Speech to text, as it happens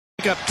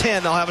up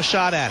 10, they'll have a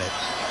shot at it.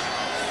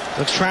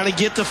 They're trying to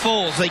get to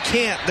Foles. They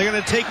can't. They're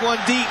going to take one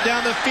deep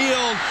down the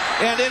field,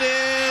 and it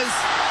is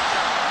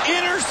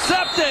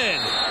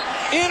intercepted.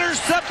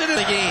 Intercepted in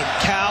the game.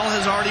 Cal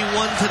has already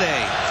won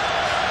today.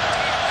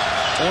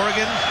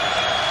 Oregon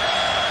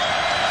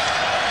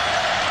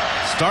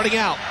starting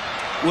out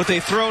with a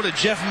throw to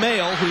Jeff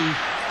Mayle, who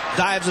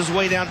dives his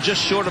way down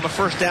just short of a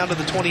first down to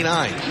the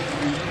 29.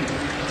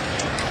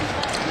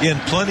 Again,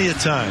 plenty of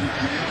time.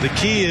 The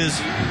key is,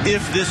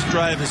 if this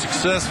drive is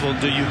successful,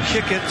 do you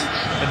kick it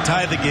and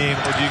tie the game,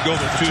 or do you go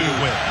for two to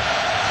win?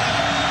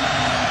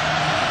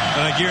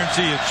 And I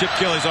guarantee you, Chip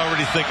Kelly's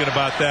already thinking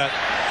about that,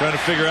 trying to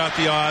figure out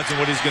the odds and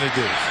what he's going to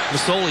do.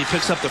 Masoli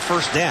picks up the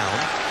first down,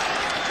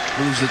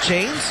 moves the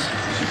chains.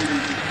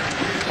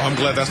 Well, I'm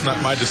glad that's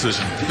not my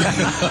decision.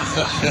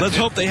 Let's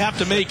hope they have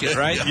to make it,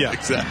 right? Yeah,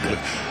 exactly.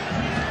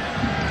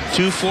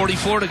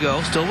 2:44 to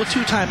go, still with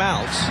 2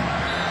 timeouts.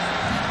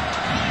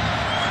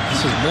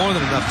 This is more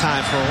than enough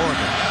time for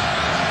Oregon.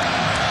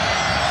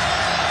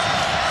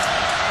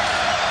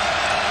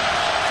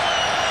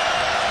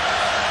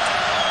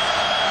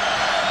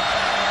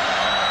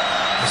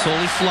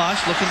 Masoli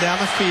flush, looking down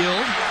the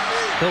field.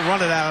 He'll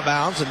run it out of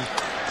bounds and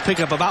pick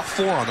up about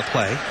 4 on the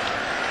play.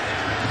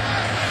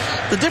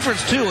 The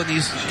difference, too, in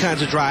these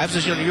kinds of drives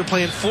is, you're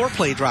playing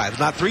 4-play drives,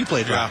 not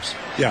 3-play drives.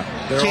 Yeah.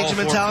 Change the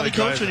mentality,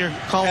 Coach, when you're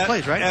calling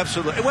plays, right?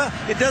 Absolutely. Well,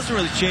 it doesn't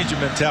really change your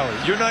mentality.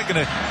 You're not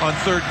going to, on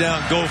third down,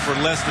 go for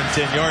less than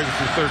 10 yards if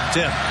you're 3rd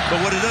and 10.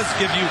 But what it does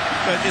give you,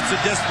 it's a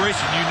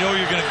desperation. You know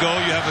you're going to go.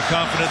 You have the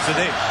confidence that,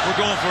 hey, we're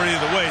going for it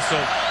either way, so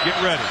get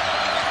ready.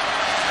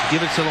 Give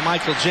it to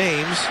Michael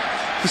James.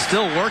 He's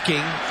still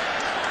working.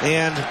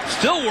 And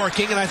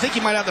I think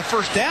he might have the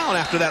first down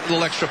after that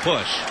little extra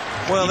push.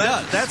 Well,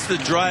 that's the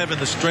drive and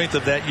the strength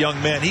of that young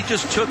man. He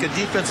just took a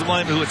defensive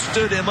lineman who had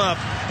stood him up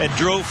and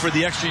drove for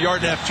the extra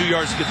yard and a half, 2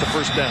 yards to get the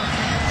first down.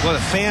 Well,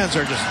 the fans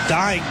are just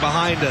dying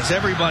behind us.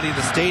 Everybody in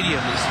the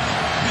stadium is,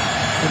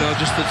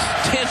 just the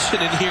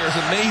tension in here is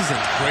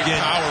amazing. Great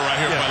power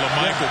right here by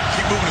LaMichael.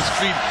 Keep moving his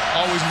feet,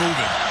 always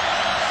moving.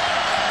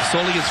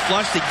 Masoli gets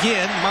flushed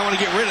again. Might want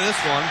to get rid of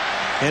this one,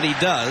 and he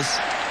does.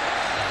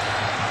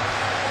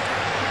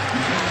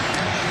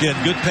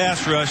 Again, good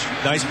pass rush.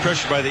 Nice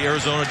pressure by the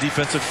Arizona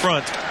defensive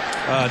front.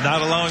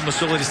 Not allowing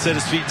Masoli to set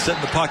his feet and sit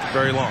in the pocket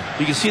very long.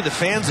 You can see the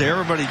fans there.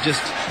 Everybody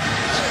just,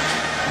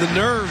 the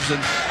nerves and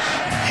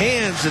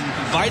hands and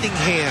biting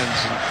hands.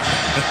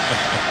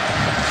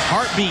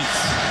 Heartbeats.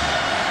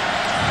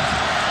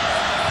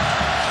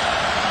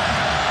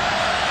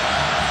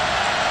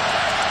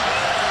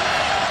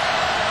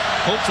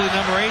 Hopefully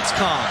number 8's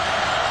calm.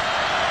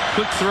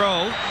 Quick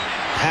throw.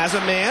 Has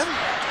a man.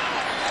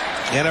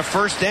 And a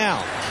first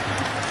down.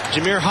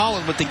 Jameer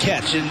Holland with the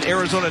catch in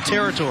Arizona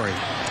territory.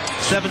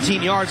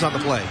 17 yards on the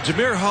play.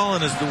 Jameer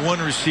Holland is the one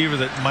receiver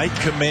that might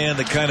command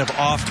the kind of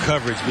off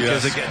coverage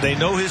because they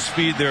know his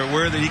speed. They're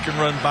aware that he can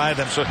run by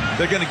them. So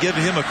they're going to give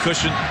him a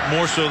cushion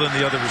more so than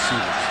the other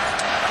receivers.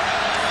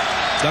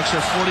 Ducks are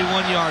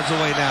 41 yards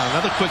away now.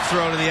 Another quick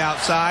throw to the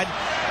outside.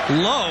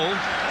 Low.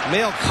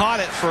 Mayle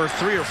caught it for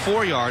 3 or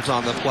 4 yards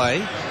on the play.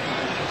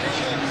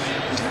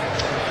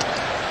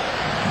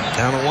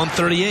 Down to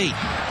 138.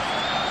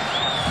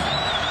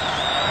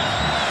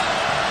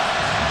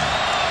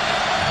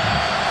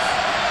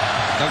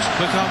 Ducks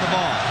quick on the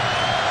ball.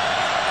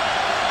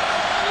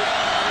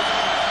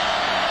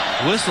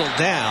 Whistle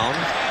down.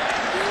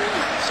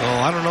 So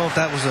I don't know if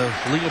that was a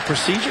legal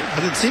procedure. I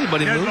didn't see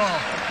anybody move.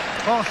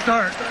 Ball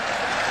start.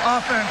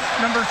 Offense,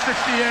 number 68.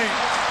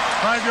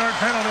 5-yard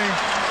penalty.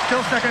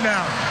 Still second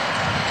down.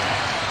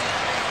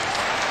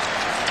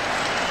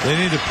 They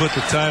need to put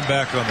the time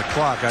back on the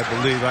clock, I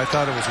believe. I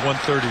thought it was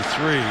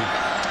 1:33.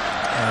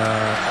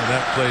 And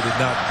that play did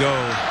not go.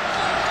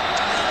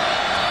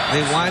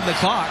 They wind the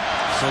clock.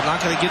 So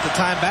not going to get the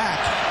time back.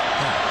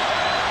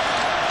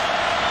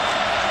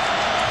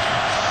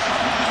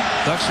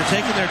 Ducks are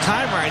taking their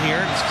time right here.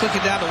 It's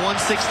clicking down to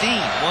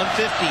 116,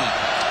 150.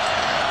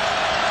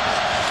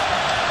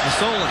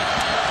 Masoli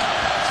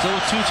still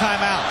with 2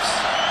 timeouts.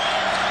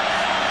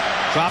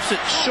 Drops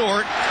it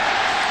short.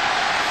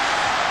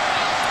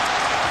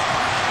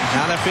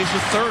 Now they're faced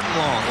with 3rd and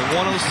long with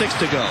 1:06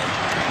 to go.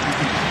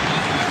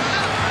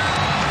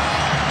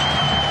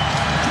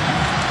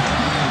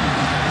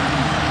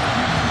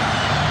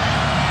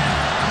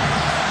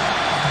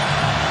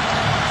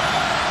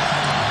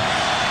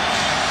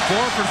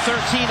 Four for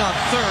 13 on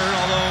 3rd,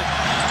 although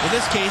in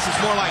this case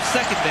it's more like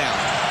 2nd down.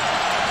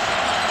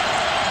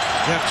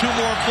 They have 2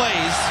 more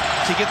plays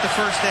to get the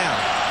first down.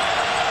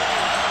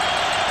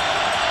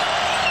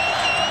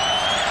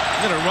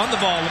 They're going to run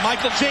the ball.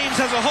 Michael James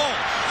has a hole.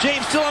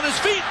 James still on his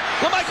feet.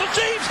 Michael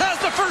James has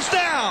the first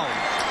down.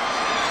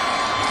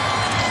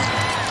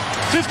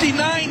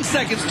 59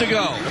 seconds to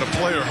go. Got a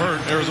player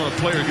hurt. Arizona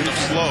player getting up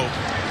slow.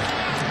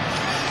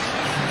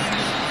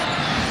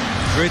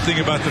 Great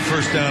thing about the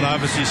first down,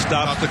 obviously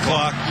stops the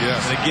clock. Yes.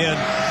 And again,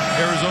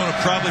 Arizona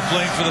probably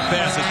playing for the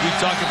pass, as we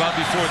talked about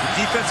before. The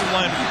defensive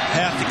linemen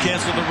have to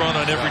cancel the run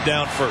on every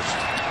down first.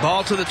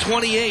 Ball to the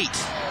 28.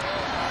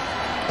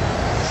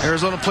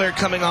 Arizona player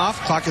coming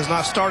off. Clock has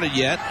not started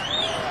yet.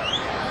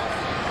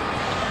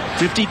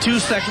 52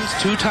 seconds,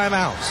 2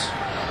 timeouts.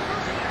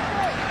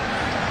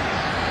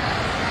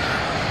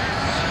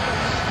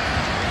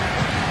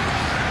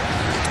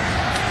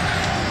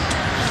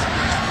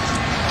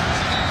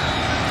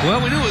 Well,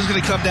 we knew it was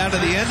going to come down to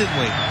the end, didn't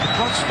we? The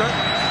clock's starting.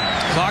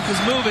 Clock is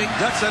moving.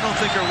 Ducks, I don't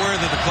think, are aware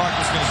that the clock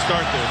was going to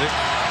start there.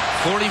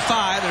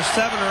 45. There's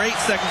 7 or 8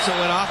 seconds that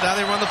went off. Now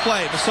they run the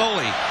play.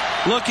 Masoli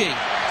looking,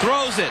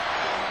 throws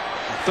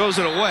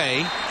it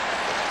away.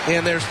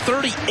 And there's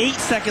 38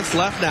 seconds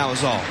left now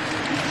is all.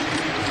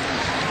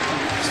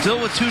 Still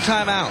with 2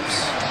 timeouts.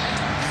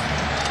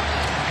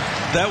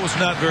 That was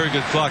not very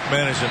good clock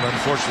management,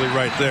 unfortunately,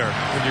 right there.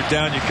 When you're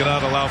down, you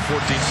cannot allow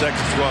 14 seconds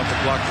to go off the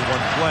clock for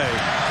one play.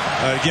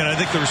 Again, I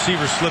think the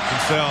receiver slipped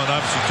and fell and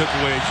obviously took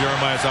away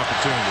Jeremiah's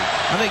opportunity.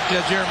 I think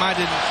Jeremiah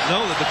didn't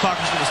know that the clock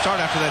was going to start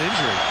after that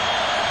injury.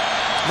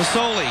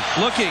 Masoli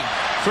looking,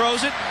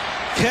 throws it,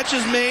 catch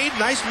is made.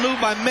 Nice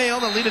move by Mail.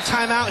 They'll need a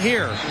timeout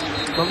here.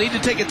 They'll need to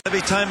take a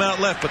timeout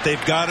left, but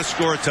they've got to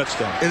score a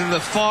touchdown. And in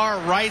the far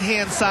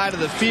right-hand side of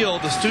the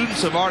field, the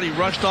students have already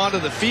rushed onto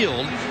the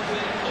field.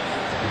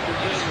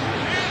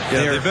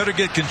 Yeah, they better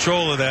get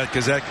control of that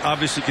because that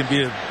obviously can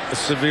be a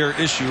severe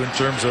issue in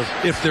terms of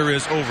if there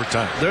is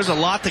overtime. There's a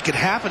lot that could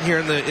happen here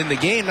in the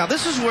game. Now,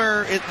 this is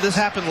where this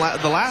happened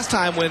the last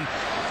time when,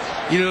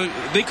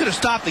 they could have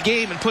stopped the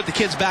game and put the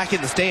kids back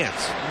in the stands.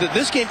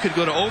 This game could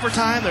go to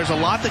overtime. There's a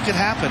lot that could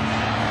happen.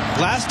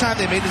 Last time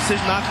they made the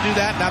decision not to do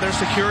that. Now there's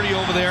security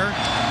over there.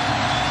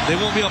 They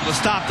won't be able to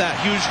stop that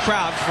huge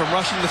crowd from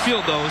rushing the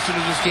field, though, as soon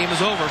as this game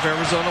is over if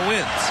Arizona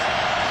wins.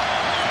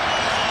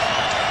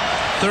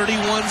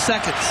 31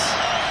 seconds.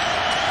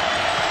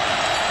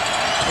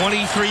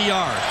 23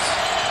 yards.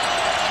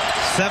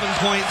 7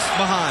 points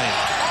behind.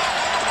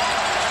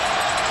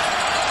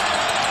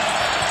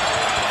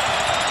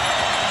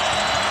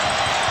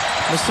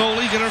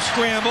 Masoli going to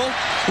scramble.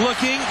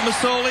 Looking.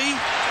 Masoli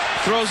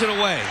throws it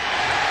away.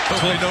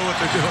 They know what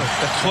they're doing.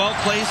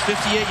 12 plays,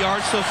 58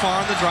 yards so far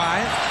on the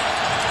drive.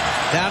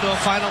 Down to a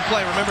final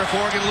play. Remember, if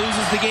Oregon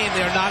loses the game,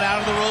 they are not out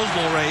of the Rose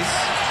Bowl race.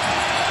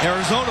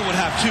 Arizona would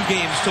have 2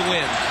 games to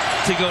win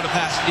to go to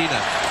Pasadena,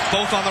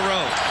 both on the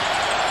road.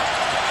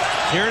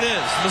 Here it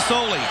is,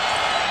 Masoli.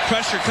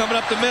 Pressure coming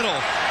up the middle.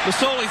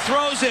 Masoli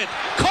throws it.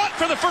 Caught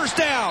for the first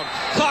down.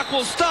 Clock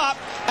will stop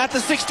at the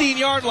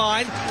 16-yard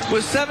line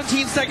with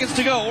 17 seconds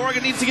to go.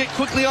 Oregon needs to get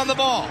quickly on the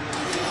ball.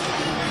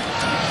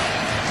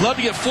 Love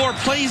to get 4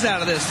 plays out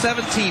of this.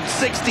 17,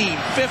 16,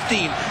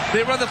 15.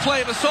 They run the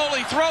play.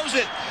 Masoli throws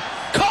it.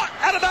 Caught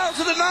out of bounds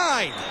to the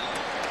 9.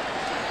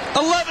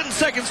 11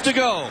 seconds to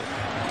go.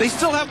 They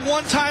still have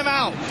 1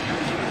 timeout.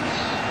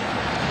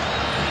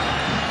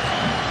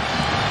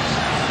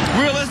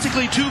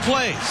 Realistically, 2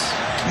 plays,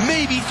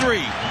 maybe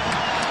 3.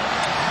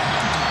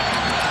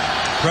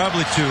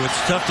 Probably 2.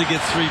 It's tough to get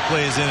 3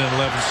 plays in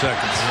 11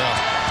 seconds.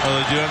 Yeah.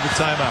 Although they do have the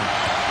timeout.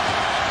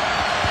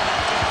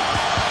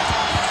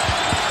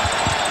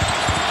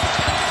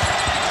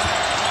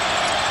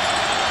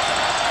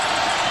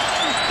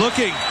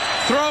 Looking,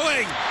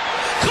 throwing,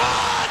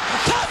 caught,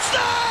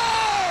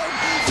 touchdown!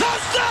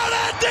 Touchdown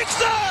at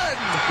Dixon!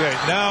 Okay,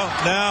 now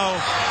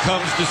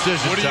comes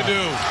decision What do you time.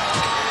 do?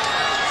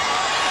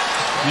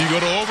 Do you go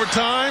to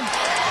overtime?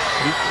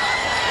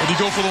 Or do you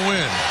go for the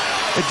win?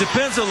 It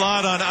depends a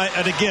lot on,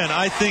 and again,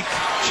 I think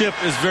Chip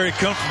is very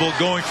comfortable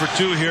going for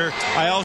 2 here. I also